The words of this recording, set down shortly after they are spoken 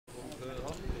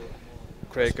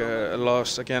Craig, a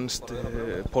loss against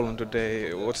Poland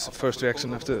today. What's the first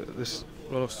reaction after this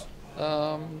loss?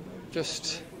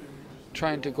 Just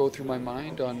trying to go through my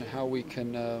mind on how we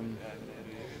can,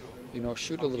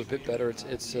 shoot a little bit better.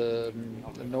 It's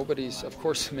nobody's, of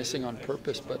course, missing on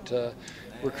purpose, but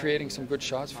we're creating some good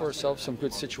shots for ourselves, some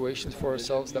good situations for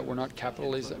ourselves that we're not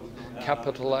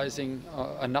capitalizing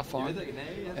enough on.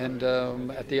 And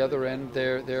at the other end,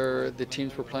 the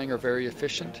teams we're playing are very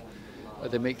efficient.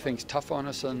 They make things tough on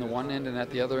us on the one end, and at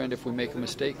the other end, if we make a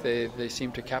mistake, they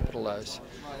seem to capitalize.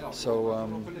 So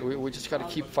we just got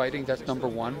to keep fighting. That's number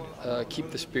one.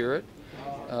 Keep the spirit,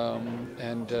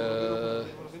 and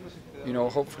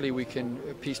hopefully we can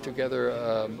piece together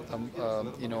a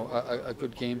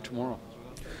good game tomorrow.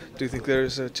 Do you think there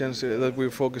is a chance that we're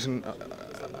focusing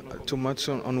too much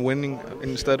on winning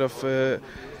instead of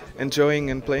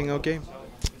enjoying and playing our game?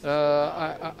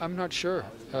 I'm not sure.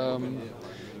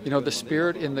 The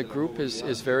spirit in the group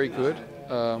is very good.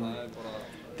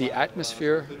 The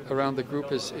atmosphere around the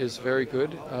group is very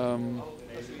good.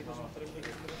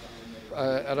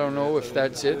 I don't know if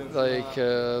that's it.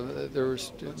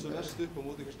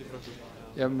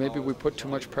 Maybe we put too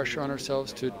much pressure on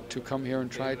ourselves to come here and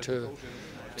try to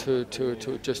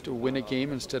just win a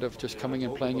game instead of just coming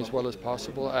and playing as well as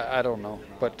possible. I don't know,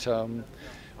 but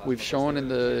we've shown in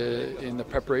the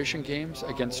preparation games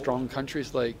against strong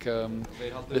countries like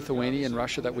Lithuania and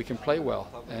Russia that we can play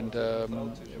well, and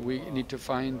we need to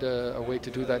find a way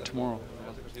to do that tomorrow.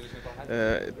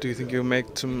 Do you think you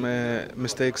make some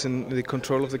mistakes in the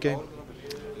control of the game?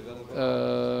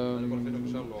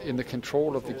 In the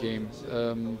control of the game,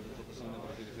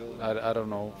 I don't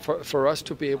know. For us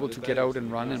to be able to get out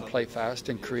and run and play fast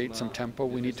and create some tempo,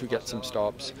 we need to get some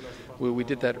stops. We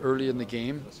did that early in the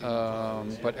game,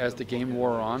 but as the game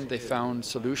wore on, they found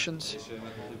solutions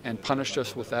and punished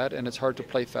us with that, and it's hard to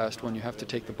play fast when you have to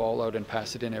take the ball out and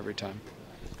pass it in every time.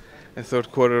 In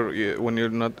third quarter, when you're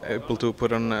not able to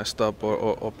put on a stop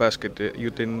or basket, you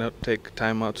did not take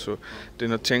time out, so did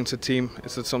not change the team.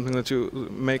 Is that something that you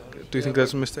make? Do you think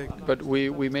that's a mistake? But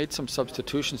we made some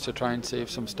substitutions to try and save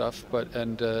some stuff,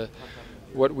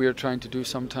 what we are trying to do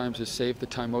sometimes is save the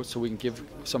timeout so we can give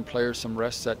some players some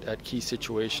rests at key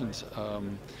situations.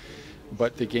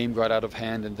 But the game got out of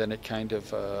hand, and then it kind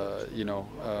of,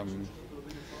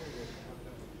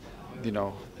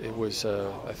 it was.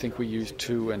 I think we used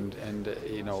two, and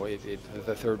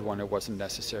the third one, it wasn't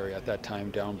necessary at that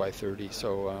time, down by 30.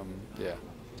 So yeah.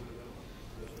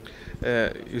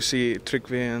 You see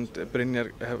Tryggvi and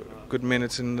Brynjar have good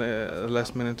minutes in the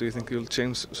last minute. Do you think you'll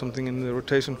change something in the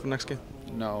rotation for next game?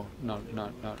 No, not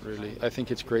really. I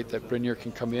think it's great that Brynjar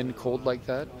can come in cold like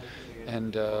that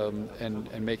and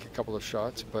make a couple of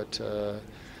shots, but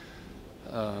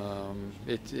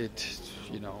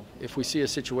if we see a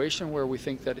situation where we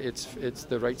think that it's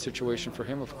the right situation for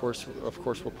him, of course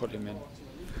we'll put him in.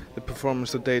 The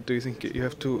performance today, do you think you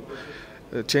have to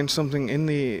change something in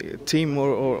the team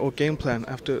or game plan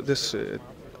after this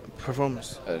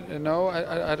performance? No,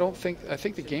 I don't think. I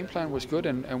think the game plan was good,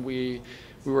 and we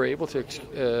were able to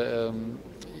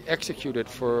execute it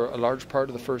for a large part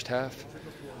of the first half.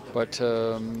 But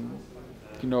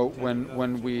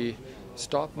when we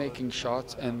stop making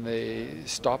shots and they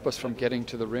stop us from getting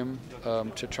to the rim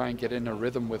to try and get in a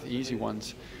rhythm with easy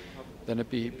ones, then it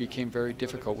became very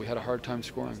difficult. We had a hard time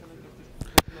scoring.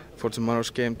 For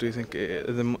tomorrow's game, do you think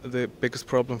the biggest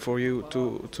problem for you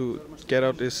to get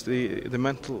out is the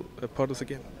mental part of the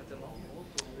game?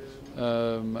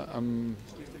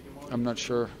 I'm not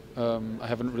sure. I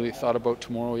haven't really thought about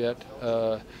tomorrow yet.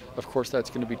 Of course, that's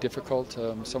going to be difficult.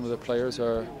 Some of the players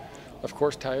are, of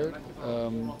course, tired,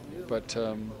 but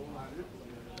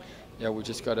we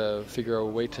just got to figure out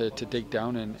a way to dig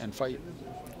down and fight.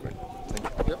 Great.